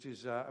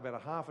is about a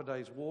half a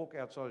day's walk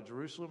outside of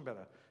Jerusalem, about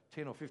a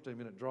 10 or 15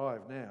 minute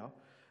drive now.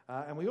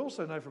 And we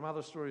also know from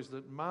other stories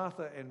that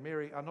Martha and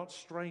Mary are not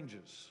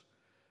strangers.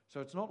 So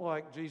it's not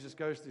like Jesus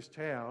goes to this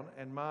town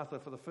and Martha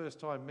for the first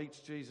time meets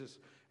Jesus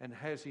and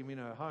has him in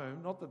her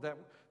home. Not that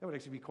would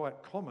actually be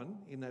quite common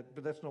in that,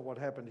 but that's not what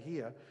happened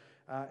here.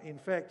 In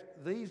fact,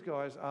 these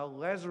guys are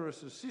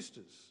Lazarus'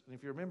 sisters. And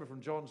if you remember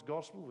from John's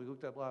Gospel, we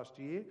looked at last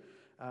year,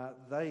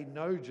 they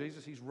know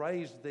Jesus. He's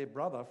raised their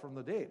brother from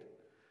the dead.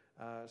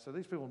 So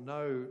these people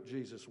know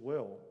Jesus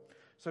well.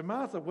 So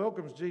Martha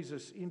welcomes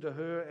Jesus into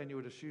her, and you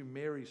would assume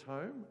Mary's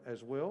home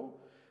as well.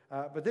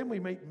 But then we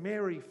meet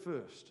Mary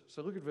first.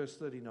 So look at verse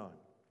 39.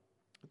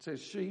 It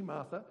says, she,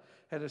 Martha,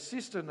 had a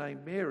sister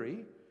named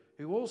Mary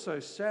who also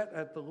sat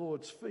at the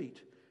Lord's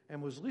feet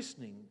and was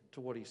listening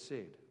to what he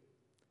said.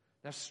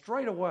 Now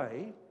straight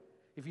away,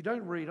 if you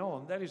don't read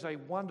on, that is a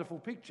wonderful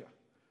picture.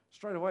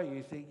 Straight away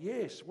you think,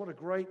 yes, what a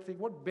great thing.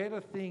 What better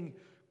thing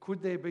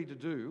could there be to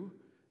do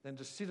than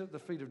to sit at the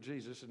feet of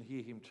Jesus and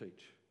hear him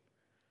teach?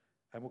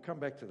 And we'll come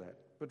back to that.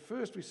 But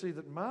first we see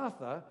that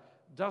Martha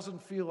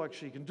doesn't feel like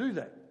she can do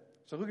that.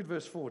 So look at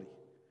verse 40.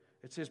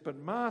 It says, but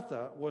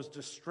Martha was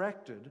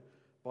distracted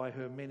by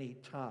her many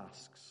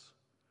tasks.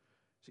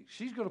 See,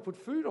 she's got to put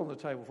food on the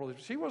table for all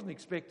this. She wasn't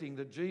expecting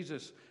that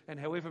Jesus and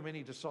however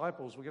many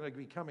disciples were going to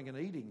be coming and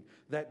eating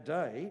that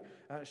day.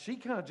 She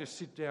can't just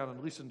sit down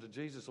and listen to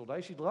Jesus all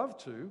day. She'd love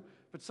to,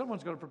 but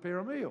someone's got to prepare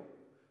a meal.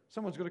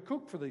 Someone's got to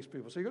cook for these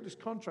people. So you've got this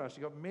contrast.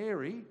 You've got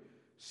Mary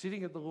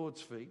sitting at the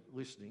Lord's feet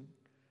listening,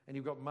 and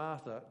you've got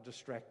Martha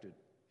distracted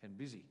and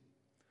busy.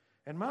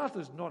 And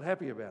Martha's not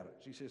happy about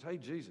it. She says, hey,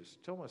 Jesus,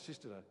 tell my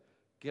sister to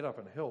get up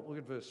and help. Look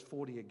at verse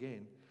 40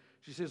 again.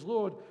 She says,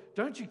 Lord,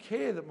 don't you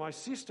care that my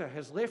sister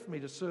has left me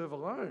to serve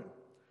alone?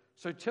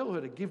 So tell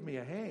her to give me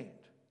a hand.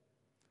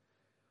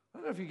 I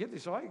don't know if you get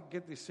this. I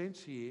get this sense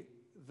here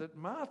that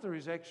Martha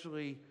is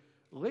actually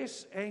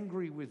less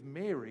angry with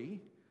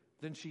Mary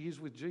than she is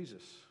with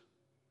Jesus.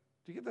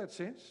 Do you get that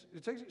sense?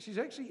 She's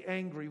actually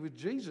angry with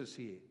Jesus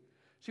here.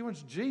 She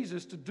wants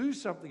Jesus to do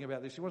something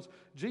about this. She wants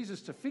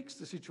Jesus to fix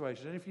the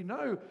situation. And if you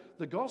know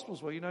the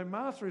Gospels well, you know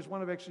Martha is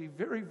one of actually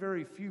very,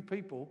 very few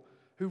people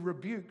who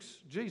rebukes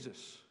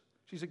Jesus.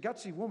 She's a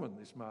gutsy woman,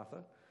 this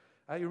Martha.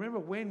 You remember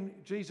when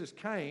Jesus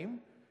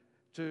came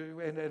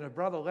and her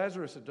brother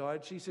Lazarus had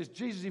died, she says,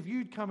 Jesus, if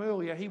you'd come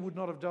earlier, he would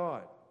not have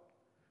died.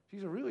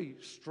 She's a really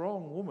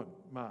strong woman,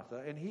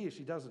 Martha, and here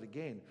she does it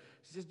again.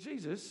 She says,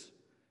 Jesus,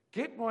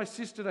 get my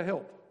sister to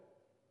help.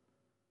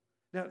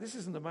 Now, this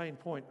isn't the main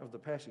point of the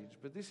passage,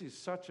 but this is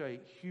such a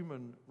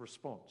human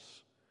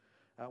response.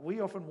 We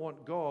often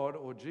want God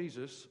or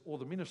Jesus or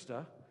the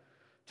minister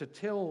to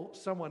tell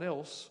someone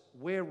else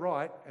we're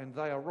right and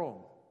they are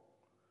wrong.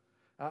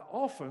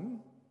 Often,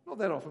 not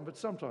that often, but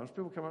sometimes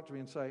people come up to me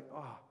and say,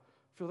 oh,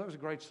 Phil, that was a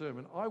great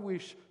sermon. I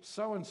wish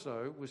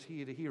so-and-so was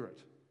here to hear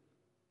it.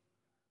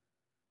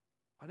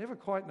 I never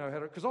quite know how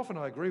to, because often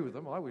I agree with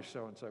them. I wish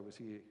so-and-so was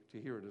here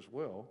to hear it as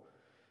well.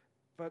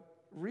 But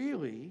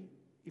really,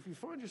 if you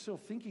find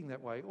yourself thinking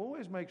that way,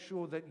 always make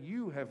sure that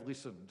you have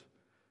listened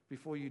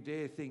before you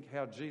dare think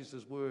how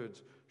Jesus'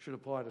 words should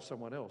apply to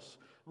someone else.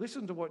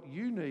 Listen to what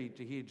you need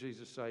to hear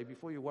Jesus say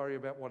before you worry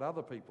about what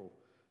other people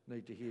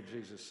need to hear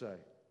Jesus say.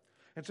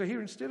 And so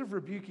here, instead of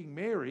rebuking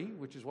Mary,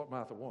 which is what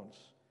Martha wants,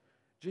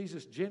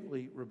 Jesus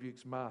gently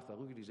rebukes Martha.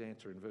 Look at his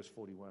answer in verse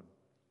 41.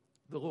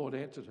 The Lord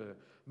answered her,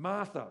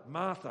 Martha,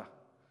 Martha.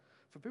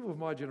 For people of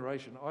my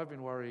generation, I've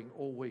been worrying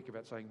all week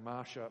about saying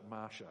Marsha,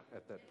 Marsha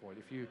at that point.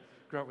 If you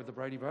grew up with the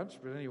Brady Bunch,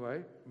 but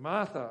anyway,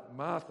 Martha,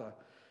 Martha,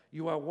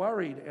 you are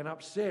worried and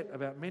upset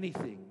about many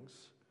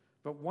things,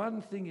 but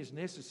one thing is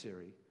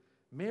necessary.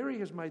 Mary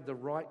has made the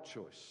right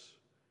choice,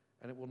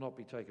 and it will not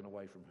be taken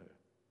away from her.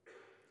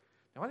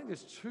 Now, I think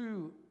there's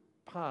two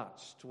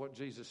parts to what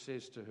Jesus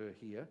says to her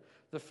here.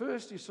 The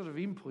first is sort of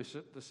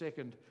implicit, the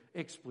second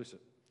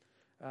explicit.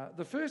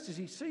 The first is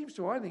he seems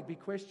to, I think, be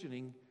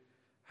questioning,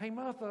 hey,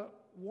 Martha,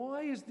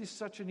 why is this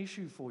such an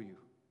issue for you?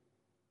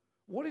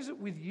 What is it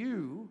with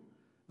you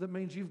that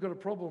means you've got a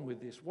problem with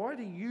this? Why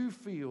do you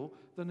feel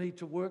the need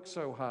to work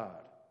so hard?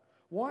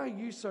 Why are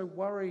you so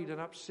worried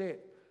and upset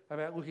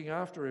about looking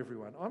after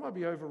everyone? I might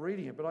be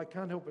overreading it, but I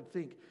can't help but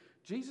think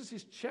Jesus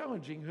is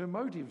challenging her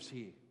motives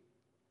here.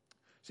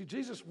 See,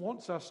 Jesus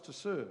wants us to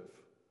serve.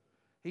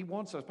 He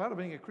wants us. Part of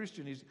being a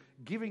Christian is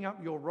giving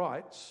up your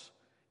rights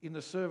in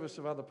the service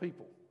of other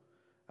people.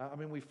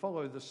 We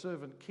follow the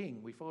servant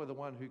king. We follow the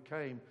one who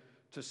came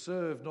to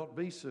serve, not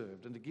be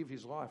served, and to give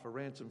his life a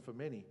ransom for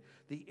many.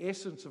 The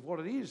essence of what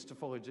it is to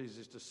follow Jesus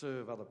is to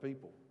serve other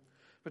people.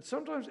 But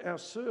sometimes our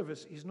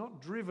service is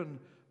not driven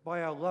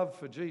by our love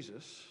for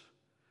Jesus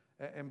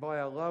and by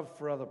our love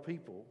for other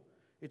people.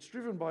 It's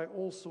driven by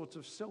all sorts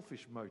of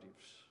selfish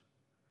motives.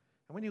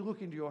 And when you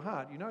look into your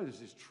heart, you know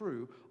this is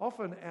true.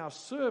 Often our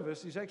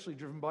service is actually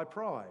driven by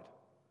pride.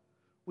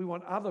 We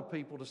want other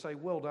people to say,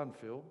 well done,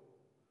 Phil.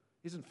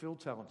 Isn't Phil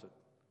talented?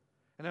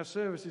 And our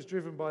service is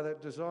driven by that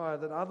desire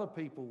that other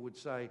people would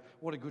say,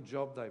 what a good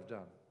job they've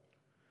done.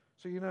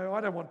 So,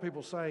 I don't want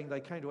people saying they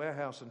came to our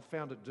house and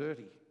found it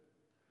dirty.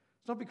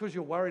 It's not because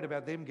you're worried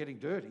about them getting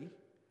dirty.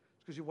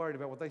 It's because you're worried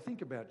about what they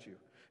think about you.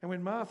 And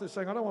when Martha's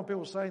saying, I don't want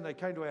people saying they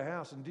came to our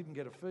house and didn't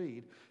get a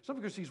feed, it's not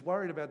because she's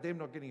worried about them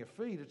not getting a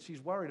feed, it's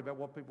she's worried about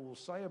what people will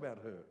say about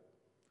her.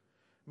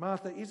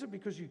 Martha, is it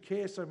because you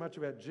care so much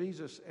about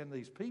Jesus and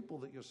these people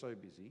that you're so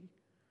busy?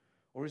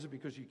 Or is it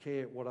because you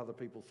care what other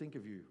people think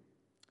of you?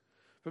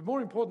 But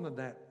more important than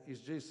that is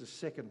Jesus'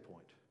 second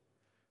point,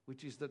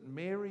 which is that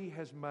Mary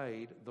has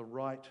made the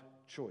right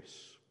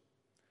choice.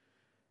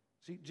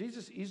 See,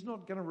 Jesus is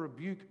not going to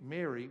rebuke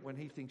Mary when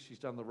he thinks she's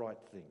done the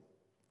right thing.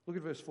 Look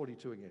at verse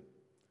 42 again.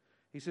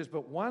 He says,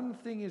 but one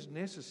thing is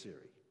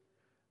necessary.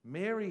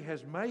 Mary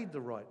has made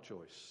the right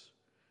choice,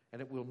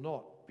 and it will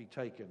not be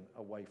taken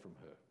away from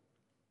her.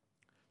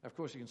 Now, of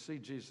course, you can see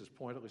Jesus'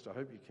 point, at least I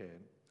hope you can.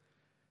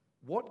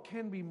 What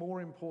can be more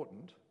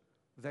important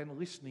than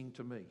listening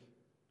to me?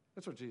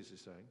 That's what Jesus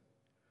is saying.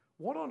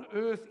 What on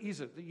earth is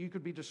it that you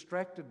could be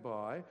distracted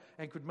by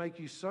and could make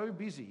you so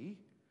busy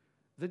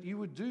that you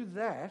would do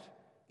that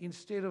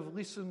instead of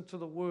listen to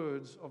the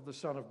words of the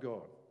Son of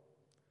God?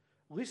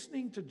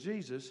 Listening to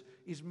Jesus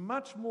is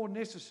much more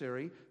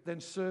necessary than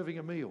serving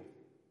a meal.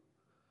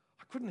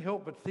 I couldn't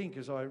help but think,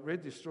 as I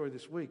read this story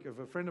this week, of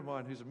a friend of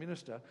mine who's a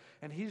minister,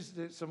 and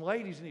some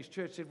ladies in his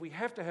church said, we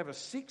have to have a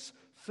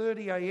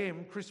 6:30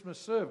 a.m. Christmas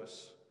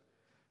service.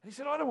 And he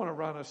said, I don't want to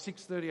run a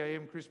 6:30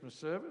 a.m. Christmas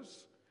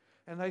service.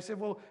 And they said,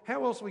 well,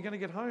 how else are we going to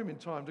get home in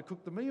time to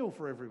cook the meal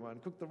for everyone,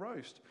 cook the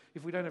roast,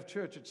 if we don't have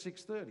church at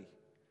 6:30?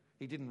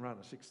 He didn't run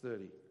a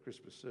 6:30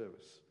 Christmas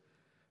service.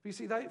 But you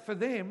see, for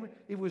them,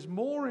 it was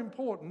more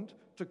important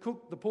to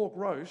cook the pork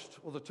roast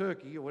or the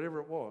turkey or whatever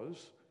it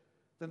was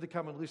than to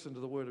come and listen to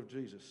the word of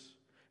Jesus.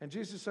 And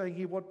Jesus is saying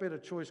here, what better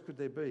choice could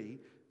there be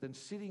than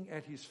sitting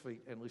at his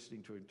feet and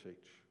listening to him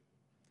teach?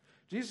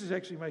 Jesus is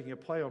actually making a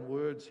play on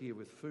words here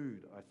with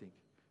food, I think.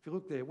 If you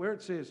look there, where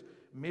it says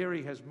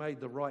Mary has made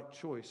the right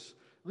choice,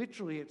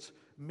 literally it's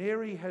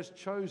Mary has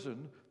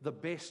chosen the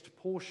best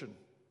portion.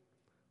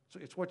 So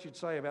it's what you'd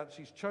say about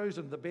she's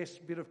chosen the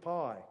best bit of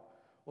pie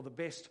or the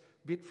best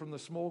bit from the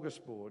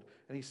smorgasbord.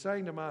 And he's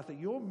saying to Martha,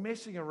 you're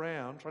messing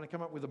around trying to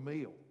come up with a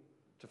meal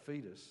to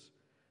feed us.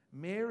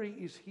 Mary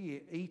is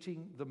here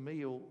eating the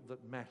meal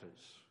that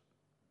matters.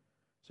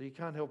 So you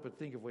can't help but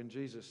think of when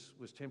Jesus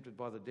was tempted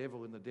by the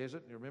devil in the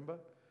desert, you remember?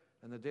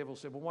 And the devil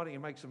said, well, why don't you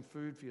make some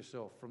food for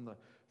yourself from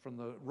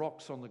the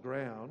rocks on the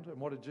ground?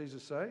 And what did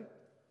Jesus say?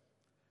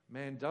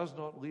 Man does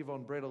not live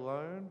on bread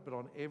alone, but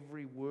on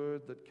every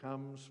word that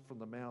comes from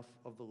the mouth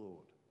of the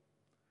Lord.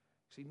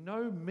 See,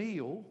 no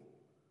meal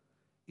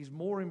is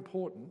more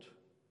important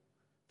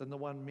than the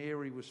one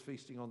Mary was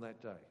feasting on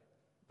that day,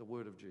 the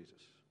word of Jesus.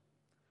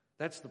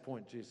 That's the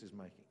point Jesus is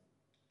making.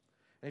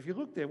 And if you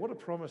look there, what a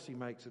promise he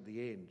makes at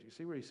the end. You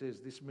see where he says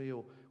this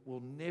meal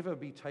will never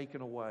be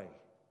taken away.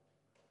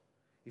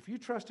 If you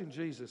trust in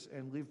Jesus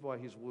and live by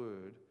his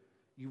word,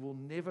 you will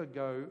never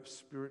go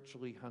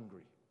spiritually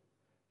hungry.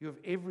 You have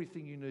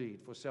everything you need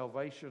for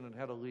salvation and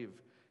how to live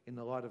in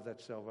the light of that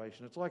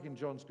salvation. It's like in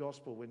John's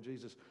Gospel when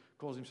Jesus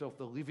calls himself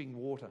the living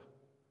water.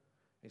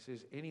 He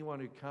says, anyone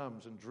who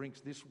comes and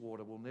drinks this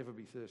water will never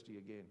be thirsty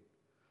again.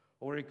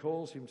 Or he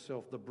calls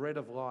himself the bread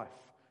of life.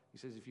 He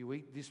says, if you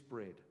eat this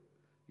bread,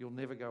 you'll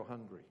never go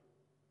hungry.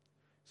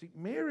 See,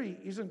 Mary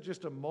isn't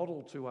just a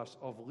model to us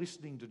of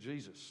listening to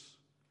Jesus.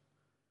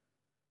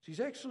 She's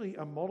actually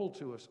a model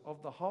to us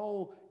of the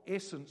whole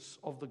essence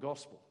of the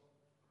gospel,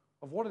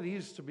 of what it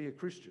is to be a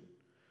Christian.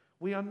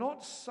 We are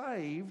not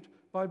saved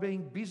by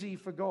being busy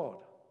for God.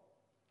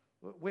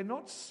 We're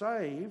not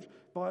saved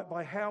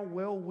by how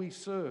well we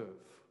serve.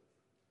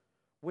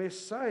 We're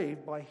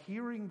saved by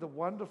hearing the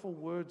wonderful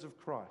words of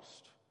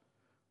Christ,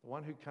 the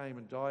one who came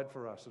and died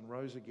for us and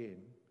rose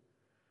again.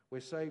 We're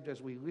saved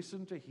as we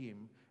listen to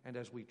him and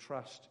as we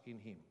trust in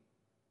him.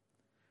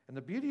 And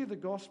the beauty of the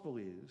gospel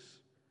is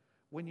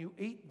when you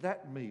eat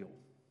that meal,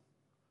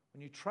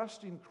 when you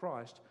trust in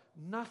Christ,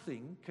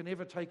 nothing can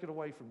ever take it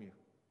away from you.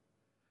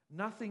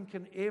 Nothing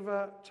can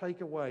ever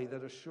take away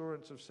that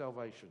assurance of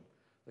salvation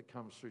that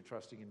comes through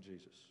trusting in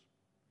Jesus.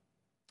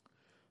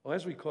 Well,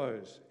 as we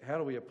close, how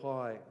do we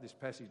apply this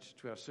passage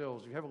to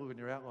ourselves? If you have a look in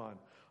your outline,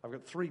 I've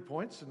got 3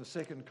 points in the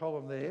second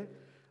column there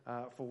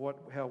for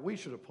how we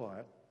should apply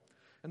it.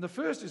 And the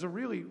first is a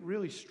really,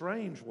 really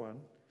strange one,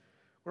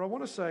 where I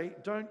want to say,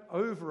 don't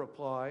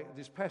over-apply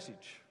this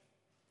passage.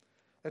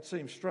 That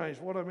seems strange.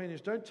 What I mean is,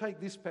 don't take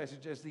this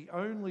passage as the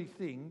only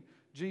thing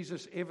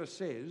Jesus ever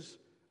says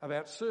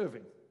about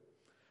serving.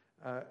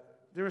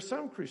 There are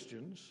some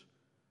Christians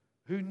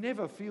who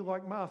never feel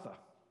like Martha.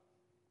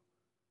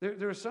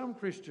 There are some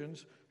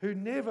Christians who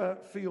never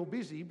feel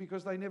busy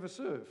because they never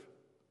serve.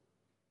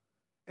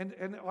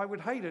 And I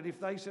would hate it if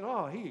they said,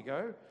 oh, here you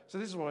go. So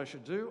this is what I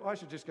should do. I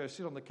should just go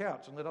sit on the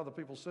couch and let other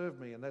people serve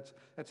me, and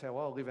that's how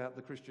I'll live out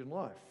the Christian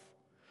life.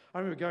 I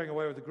remember going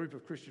away with a group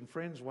of Christian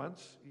friends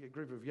once, a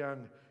group of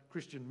young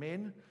Christian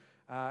men,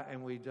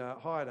 and we'd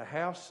hired a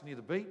house near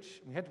the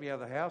beach. We had to be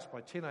out of the house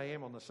by 10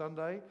 a.m. on the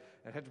Sunday.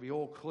 It had to be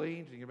all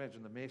cleaned. You can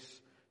imagine the mess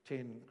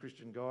 10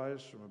 Christian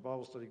guys from a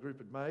Bible study group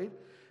had made.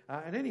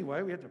 And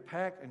anyway, we had to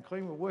pack and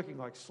clean. We were working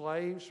like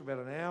slaves for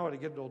about an hour to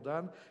get it all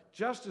done.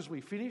 Just as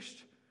we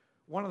finished,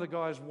 one of the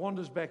guys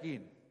wanders back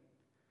in.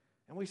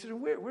 And we said,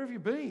 where have you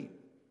been?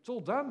 It's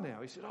all done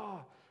now. He said, it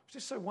was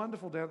just so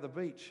wonderful down at the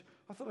beach.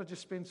 I thought I'd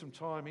just spend some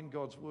time in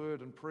God's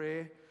Word and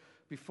prayer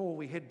before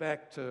we head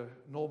back to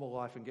normal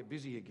life and get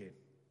busy again.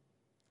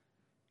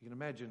 You can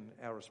imagine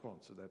our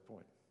response at that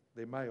point.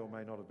 There may or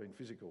may not have been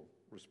physical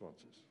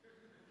responses.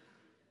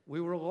 We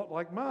were a lot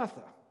like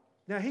Martha.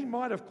 Now, he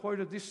might have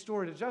quoted this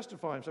story to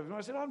justify himself. He might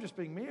have said, I'm just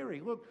being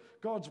Mary.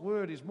 Look, God's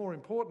Word is more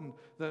important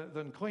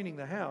than cleaning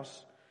the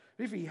house.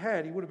 If he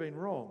had, he would have been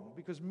wrong,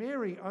 because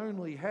Mary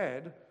only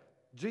had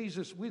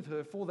Jesus with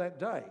her for that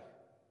day.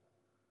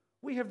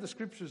 We have the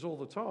Scriptures all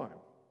the time.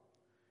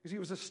 You see, it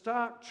was a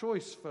stark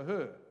choice for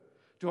her.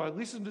 Do I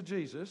listen to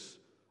Jesus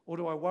or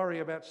do I worry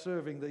about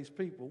serving these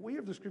people? We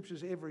have the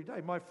Scriptures every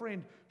day. My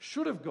friend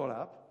should have got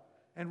up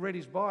and read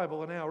his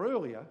Bible an hour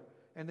earlier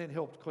and then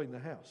helped clean the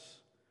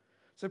house.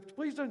 So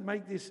please don't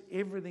make this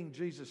everything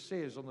Jesus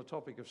says on the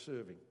topic of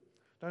serving.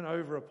 Don't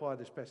over-apply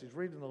this passage.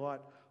 Read in the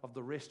light of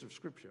the rest of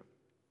Scripture.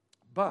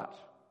 But,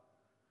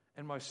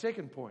 and my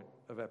second point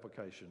of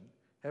application,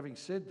 having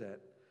said that,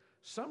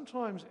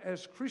 sometimes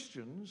as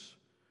Christians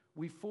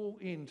we fall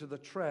into the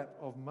trap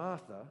of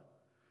Martha,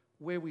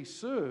 where we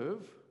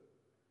serve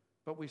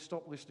but we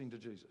stop listening to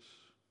Jesus.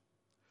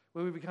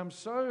 Where we become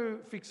so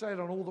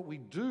fixated on all that we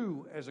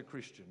do as a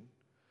Christian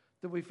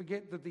that we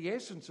forget that the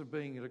essence of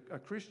being a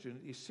Christian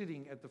is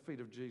sitting at the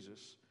feet of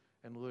Jesus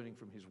and learning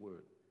from his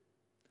word.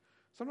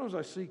 Sometimes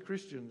I see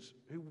Christians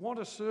who want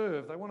to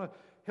serve, they want to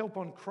help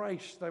on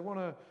creche, they want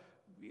to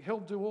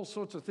help do all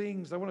sorts of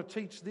things, they want to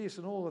teach this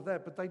and all of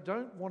that, but they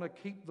don't want to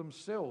keep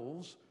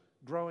themselves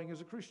growing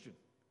as a Christian.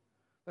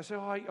 They say,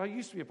 I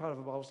used to be a part of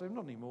a Bible study,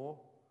 not anymore.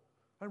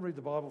 I don't read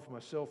the Bible for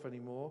myself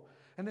anymore.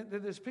 And then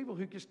there's people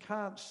who just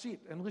can't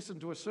sit and listen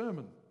to a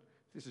sermon.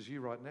 This is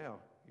you right now.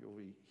 You'll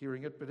be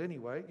hearing it. But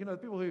anyway,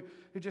 people who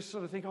just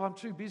sort of think, I'm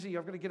too busy.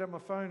 I've got to get out my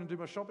phone and do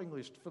my shopping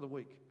list for the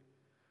week.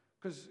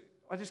 Because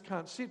I just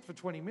can't sit for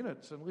 20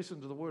 minutes and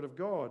listen to the Word of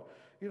God.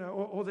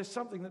 Or there's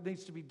something that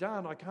needs to be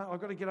done. I've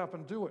got to get up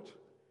and do it.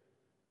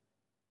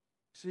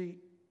 See,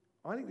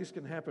 I think this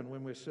can happen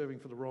when we're serving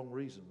for the wrong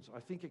reasons. I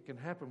think it can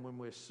happen when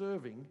we're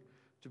serving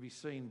to be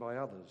seen by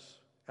others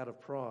out of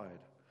pride,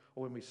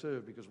 or when we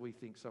serve because we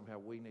think somehow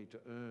we need to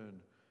earn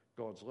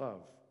God's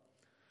love.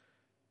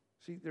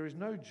 See, there is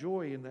no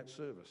joy in that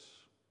service.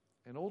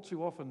 And all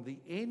too often, the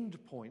end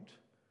point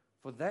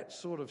for that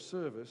sort of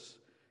service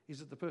is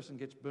that the person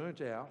gets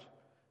burnt out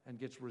and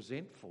gets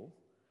resentful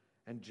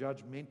and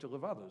judgmental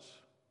of others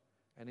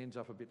and ends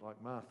up a bit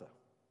like Martha.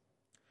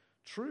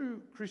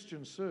 True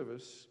Christian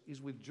service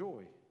is with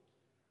joy.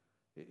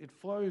 It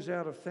flows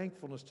out of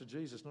thankfulness to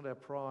Jesus, not our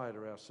pride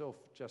or our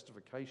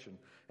self-justification.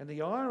 And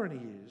the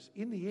irony is,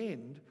 in the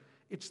end,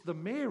 it's the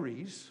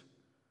Marys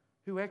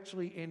who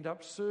actually end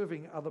up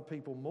serving other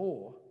people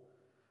more,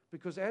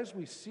 because as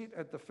we sit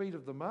at the feet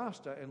of the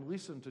Master and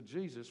listen to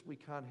Jesus, we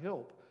can't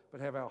help but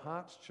have our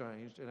hearts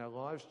changed and our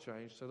lives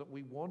changed so that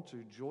we want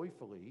to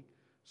joyfully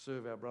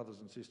serve our brothers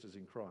and sisters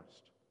in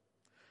Christ.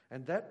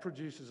 And that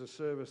produces a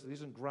service that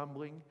isn't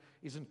grumbling,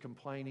 isn't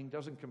complaining,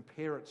 doesn't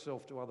compare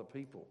itself to other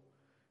people.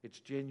 It's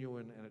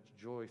genuine and it's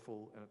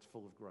joyful and it's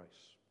full of grace.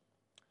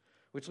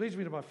 Which leads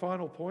me to my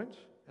final point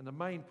and the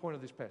main point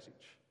of this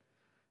passage.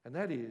 And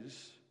that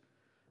is,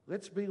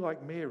 let's be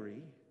like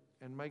Mary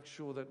and make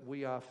sure that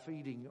we are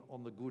feeding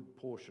on the good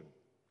portion.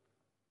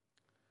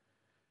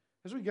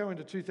 As we go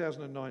into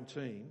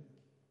 2019,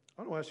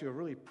 I want to ask you a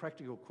really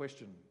practical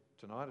question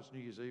tonight. It's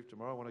New Year's Eve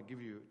tomorrow. I want to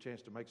give you a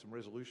chance to make some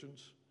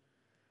resolutions.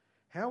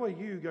 How are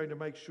you going to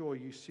make sure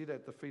you sit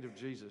at the feet of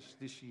Jesus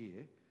this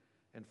year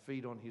and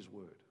feed on his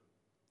word?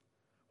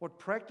 What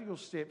practical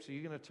steps are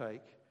you going to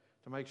take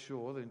to make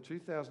sure that in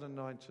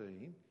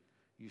 2019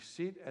 you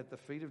sit at the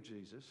feet of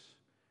Jesus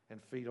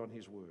and feed on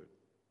his word?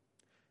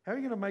 How are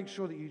you going to make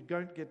sure that you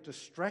don't get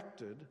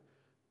distracted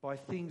by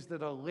things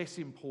that are less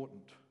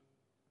important,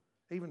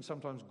 even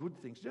sometimes good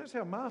things? Do you notice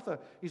how Martha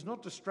is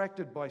not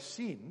distracted by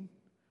sin,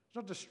 she's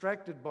not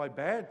distracted by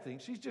bad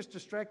things, she's just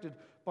distracted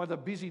by the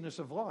busyness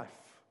of life.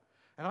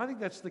 And I think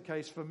that's the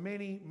case for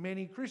many,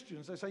 many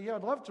Christians. They say, yeah,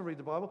 I'd love to read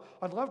the Bible,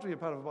 I'd love to be a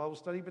part of a Bible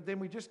study, but then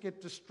we just get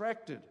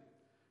distracted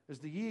as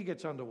the year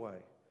gets underway.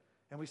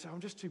 And we say, I'm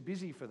just too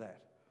busy for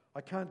that.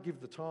 I can't give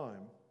the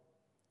time.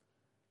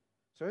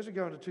 So as we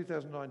go into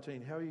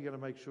 2019, how are you going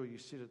to make sure you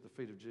sit at the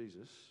feet of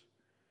Jesus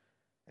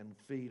and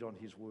feed on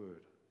his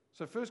word?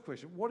 So first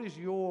question, what is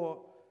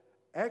your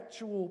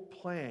actual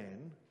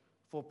plan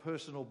for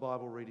personal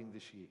Bible reading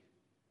this year?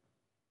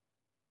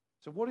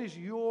 So what is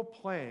your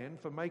plan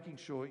for making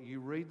sure you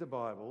read the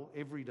Bible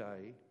every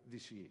day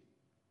this year?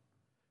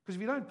 Because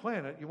if you don't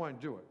plan it, you won't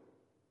do it.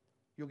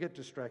 You'll get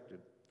distracted.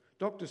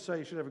 Doctors say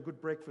you should have a good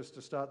breakfast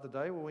to start the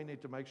day. Well, we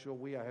need to make sure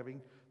we are having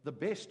the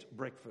best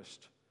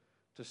breakfast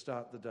to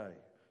start the day.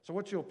 So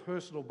what's your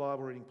personal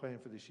Bible reading plan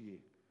for this year?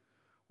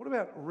 What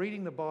about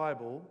reading the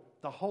Bible,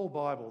 the whole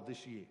Bible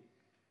this year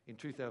in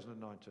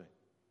 2019?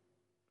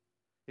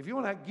 If you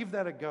want to give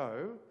that a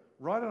go,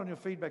 write it on your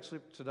feedback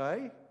slip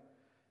today,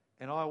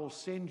 and I will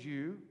send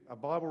you a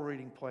Bible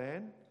reading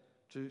plan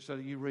so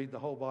that you read the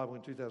whole Bible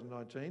in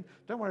 2019.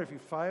 Don't worry if you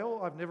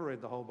fail. I've never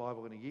read the whole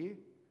Bible in a year.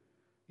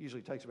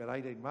 Usually takes about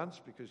 18 months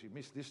because you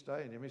missed this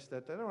day and you missed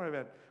that day. Don't worry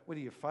about whether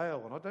you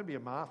fail or not. Don't be a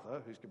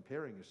Martha who's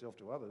comparing yourself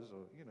to others, or.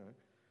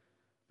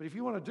 But if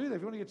you want to do that,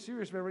 if you want to get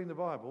serious about reading the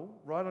Bible,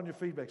 write on your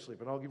feedback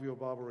slip and I'll give you a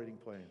Bible reading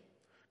plan.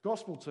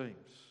 Gospel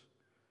teams,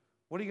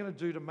 what are you going to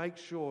do to make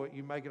sure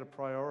you make it a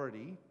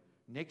priority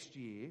next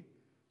year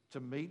to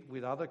meet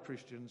with other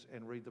Christians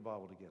and read the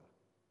Bible together?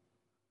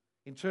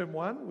 In term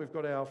 1, we've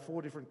got our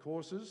 4 different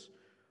courses.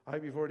 I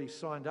hope you've already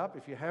signed up.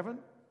 If you haven't,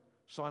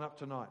 sign up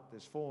tonight.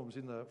 There's forms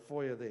in the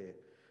foyer there.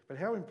 But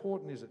how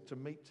important is it to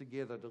meet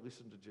together to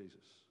listen to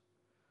Jesus?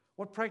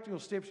 What practical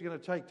steps are you going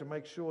to take to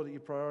make sure that you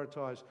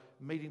prioritise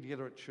meeting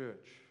together at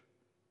church,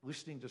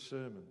 listening to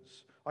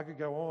sermons? I could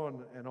go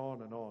on and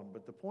on and on,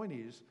 but the point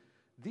is,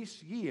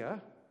 this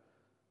year,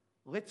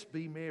 let's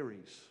be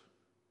Marys.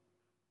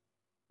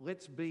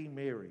 Let's be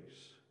Marys.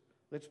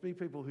 Let's be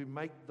people who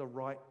make the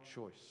right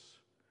choice.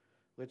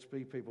 Let's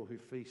be people who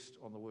feast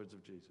on the words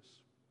of Jesus.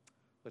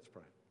 Let's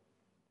pray.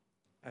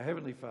 Our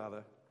Heavenly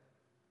Father,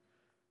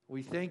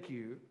 we thank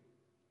you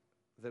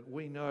that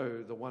we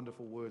know the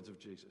wonderful words of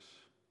Jesus.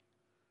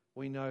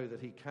 We know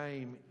that he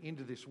came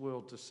into this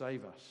world to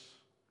save us.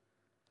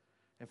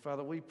 And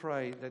Father, we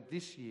pray that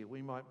this year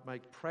we might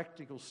make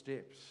practical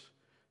steps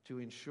to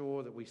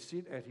ensure that we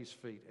sit at his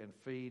feet and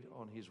feed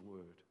on his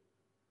word.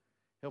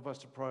 Help us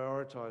to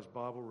prioritise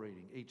Bible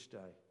reading each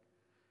day.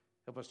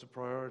 Help us to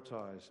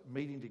prioritise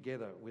meeting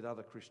together with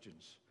other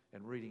Christians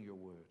and reading your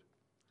word.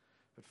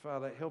 But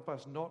Father, help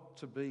us not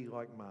to be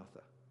like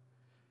Martha.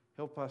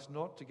 Help us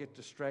not to get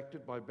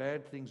distracted by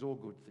bad things or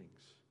good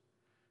things.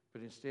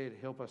 But instead,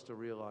 help us to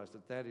realise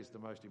that that is the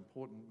most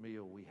important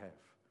meal we have,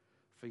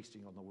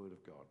 feasting on the word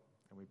of God.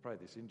 And we pray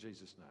this in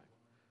Jesus' name.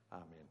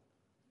 Amen.